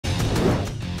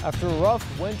After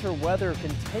rough winter weather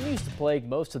continues to plague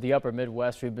most of the upper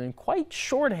Midwest, we've been quite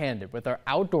shorthanded with our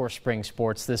outdoor spring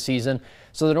sports this season.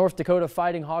 So the North Dakota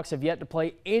Fighting Hawks have yet to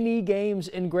play any games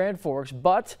in Grand Forks,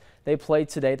 but they played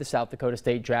today the South Dakota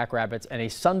State Jackrabbits and a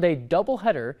Sunday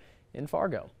doubleheader in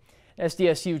Fargo.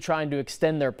 SDSU trying to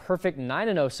extend their perfect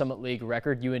 9-0 Summit League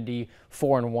record, UND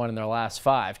 4-1 in their last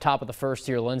 5. Top of the first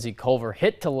here, Lindsey Culver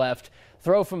hit to left,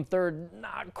 throw from third,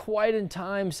 not quite in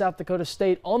time. South Dakota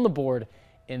State on the board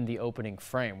in the opening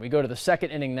frame. We go to the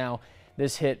second inning now.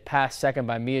 This hit past second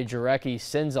by Mia Jarecki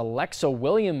sends Alexa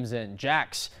Williams in.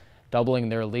 Jacks doubling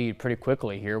their lead pretty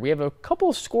quickly here. We have a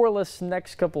couple scoreless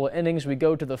next couple of innings. We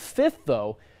go to the fifth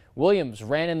though. Williams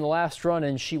ran in the last run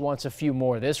and she wants a few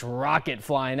more. This rocket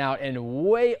flying out and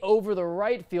way over the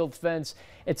right field fence.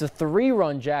 It's a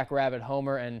 3-run Jackrabbit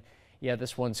homer, and yeah,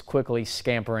 this one's quickly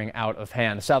scampering out of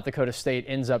hand. South Dakota State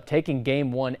ends up taking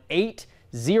game one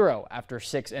 8-0 after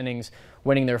 6 innings,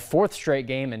 winning their 4th straight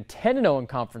game and 10-0 in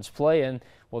conference play, and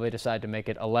well, they decide to make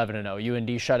it 11-0.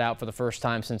 UND shut out for the first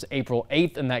time since April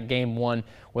 8th in that game 1,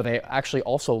 where they actually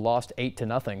also lost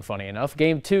 8-0, funny enough.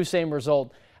 Game 2, same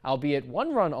result, albeit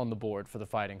 1 run on the board for the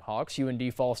Fighting Hawks.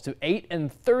 UND falls to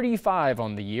 8-35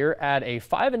 on the year, add a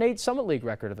 5-8 Summit League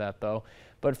record to that though.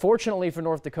 But fortunately for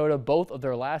North Dakota, both of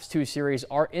their last 2 series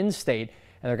are in state,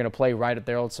 and they're going to play right at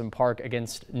Tharaldson Park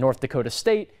against North Dakota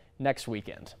State next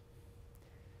weekend.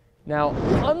 Now,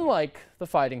 unlike the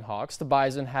Fighting Hawks, the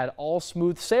Bison had all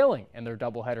smooth sailing in their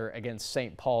doubleheader against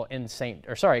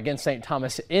against St.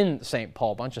 Thomas in St.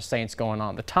 Paul. Bunch of Saints going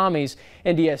on. The Tommies,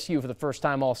 NDSU for the first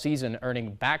time all season,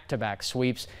 earning back-to-back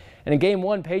sweeps. And in game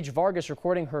 1, Paige Vargas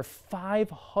recording her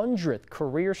 500th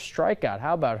career strikeout.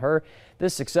 How about her?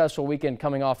 This successful weekend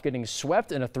coming off getting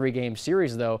swept in a 3-game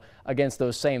series, though, against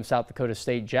those same South Dakota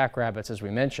State Jackrabbits, as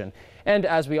we mentioned. And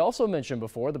as we also mentioned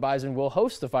before, the Bison will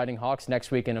host the Fighting Hawks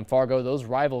next weekend in Fargo. Those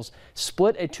rivals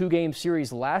split a 2-game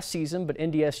series last season, but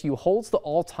NDSU holds the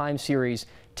all-time series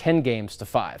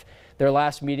 10-5. Their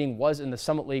last meeting was in the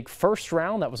Summit League first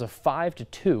round. That was a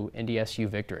 5-2 NDSU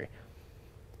victory.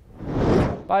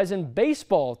 Bison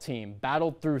baseball team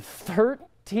battled through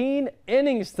 13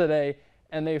 innings today,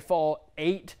 and they fall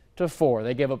 8-4.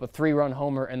 They gave up a 3-run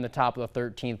homer in the top of the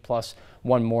 13th, plus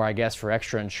 1 more, I guess, for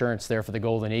extra insurance there for the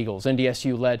Golden Eagles.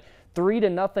 NDSU led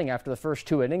 3-0 after the first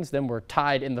 2 innings, then were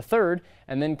tied in the 3rd,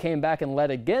 and then came back and led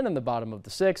again in the bottom of the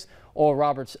 6th. Oral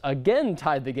Roberts again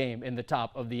tied the game in the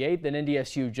top of the 8th, and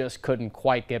NDSU just couldn't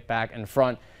quite get back in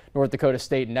front. North Dakota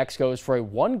State next goes for a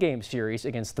 1-game series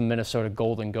against the Minnesota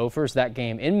Golden Gophers. That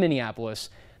game in Minneapolis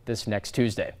this next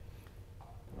Tuesday.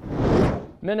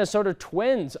 Minnesota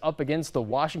Twins up against the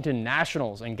Washington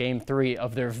Nationals in Game 3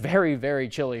 of their very, very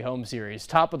chilly home series.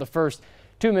 Top of the first,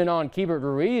 2 men on, Keibert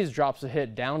Ruiz drops a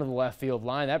hit down to the left field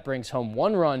line. That brings home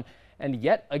 1 run, and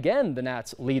yet again the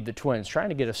Nats lead the Twins, trying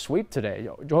to get a sweep today.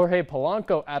 Jorge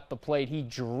Polanco at the plate. He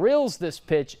drills this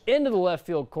pitch into the left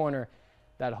field corner.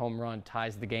 That home run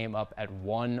ties the game up at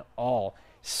 1-all.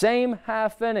 Same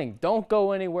half inning. Don't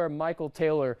go anywhere. Michael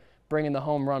Taylor bringing the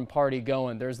home run party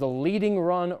going. There's the leading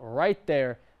run right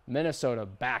there. Minnesota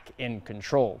back in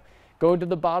control. Going to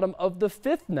the bottom of the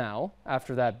 5th now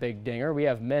after that big dinger. We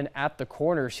have men at the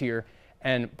corners here,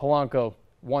 and Polanco,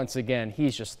 once again,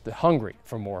 he's just hungry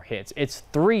for more hits. It's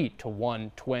 3-1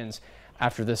 Twins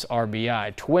after this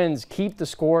RBI. Twins keep the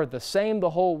score the same the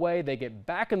whole way. They get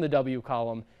back in the W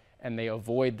column, and they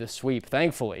avoid the sweep,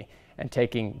 thankfully, and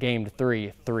taking game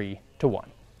 3, 3-1.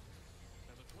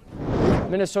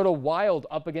 Minnesota Wild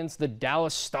up against the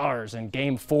Dallas Stars in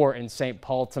Game 4 in St.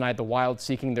 Paul tonight. The Wild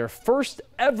seeking their first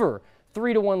ever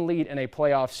 3-1 lead in a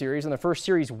playoff series, and the first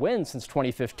series win since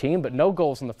 2015, but no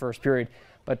goals in the first period.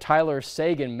 But Tyler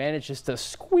Seguin manages to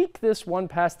squeak this one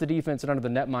past the defense and under the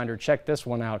netminder. Check this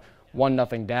one out,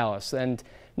 1-0 Dallas. And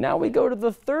now we go to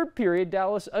the 3rd period.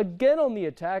 Dallas again on the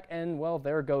attack, and well,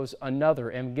 there goes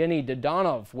another. Evgeny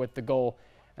Dodonov with the goal,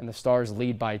 and the Stars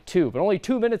lead by 2. But only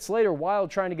 2 minutes later, Wild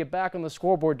trying to get back on the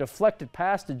scoreboard, deflected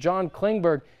pass to John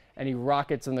Klingberg, and he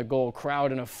rockets in the goal.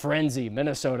 Crowd in a frenzy.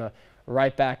 Minnesota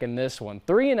right back in this one.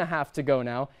 3.5 to go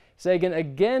now. Seguin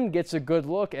again gets a good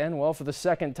look, and well, for the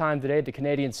 2nd time today, the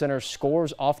Canadian center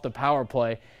scores off the power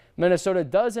play. Minnesota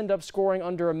does end up scoring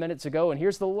under a minute to go, and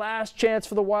here's the last chance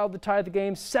for the Wild to tie the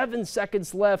game. 7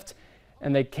 seconds left,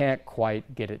 and they can't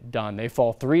quite get it done. They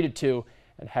fall 3-2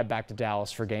 and head back to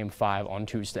Dallas for Game 5 on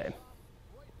Tuesday.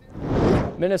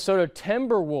 Minnesota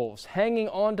Timberwolves hanging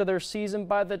on to their season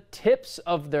by the tips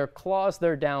of their claws.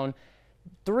 They're down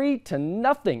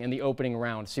 3-0 in the opening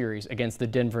round series against the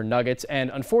Denver Nuggets.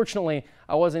 And unfortunately,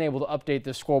 I wasn't able to update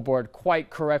the scoreboard quite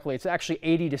correctly. It's actually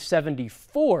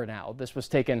 80-74 now. This was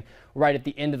taken right at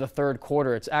the end of the third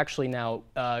quarter. It's actually now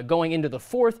going into the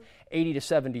fourth,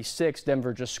 80-76.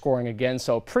 Denver just scoring again.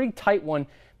 So a pretty tight one.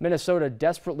 Minnesota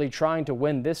desperately trying to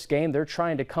win this game. They're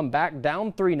trying to come back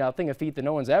down 3-0, a feat that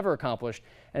no one's ever accomplished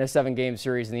in a 7-game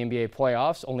series in the NBA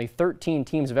playoffs. Only 13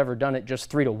 teams have ever done it,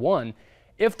 just 3-1.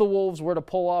 If the Wolves were to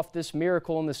pull off this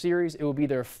miracle in the series, it would be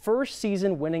their first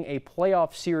season winning a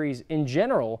playoff series in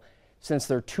general since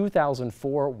their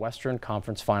 2004 Western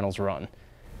Conference Finals run.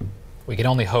 We can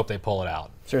only hope they pull it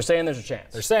out. So you're saying there's a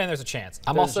chance? They're saying there's a chance.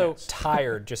 I'm also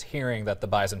tired just hearing that the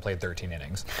Bison played 13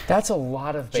 innings. That's a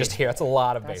lot of baseball. Just here, that's a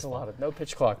lot of baseball. baseball. That's a lot of no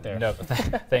pitch clock there. No,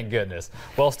 thank goodness.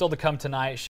 Well, still to come tonight.